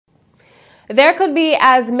There could be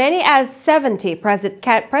as many as 70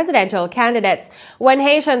 presidential candidates when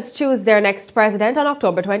Haitians choose their next president on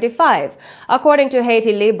October 25. According to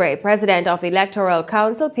Haiti Libre, President of the Electoral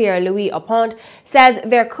Council, Pierre-Louis Opont, says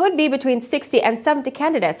there could be between 60 and 70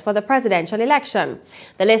 candidates for the presidential election.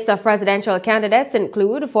 The list of presidential candidates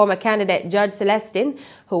include former candidate Judge Celestin,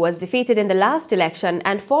 who was defeated in the last election,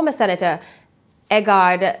 and former Senator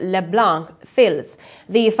Edgar LeBlanc Fils.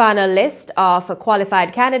 The final list of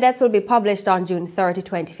qualified candidates will be published on June 30,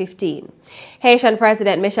 2015. Haitian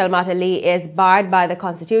President Michel Martelly is barred by the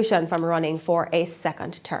Constitution from running for a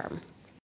second term.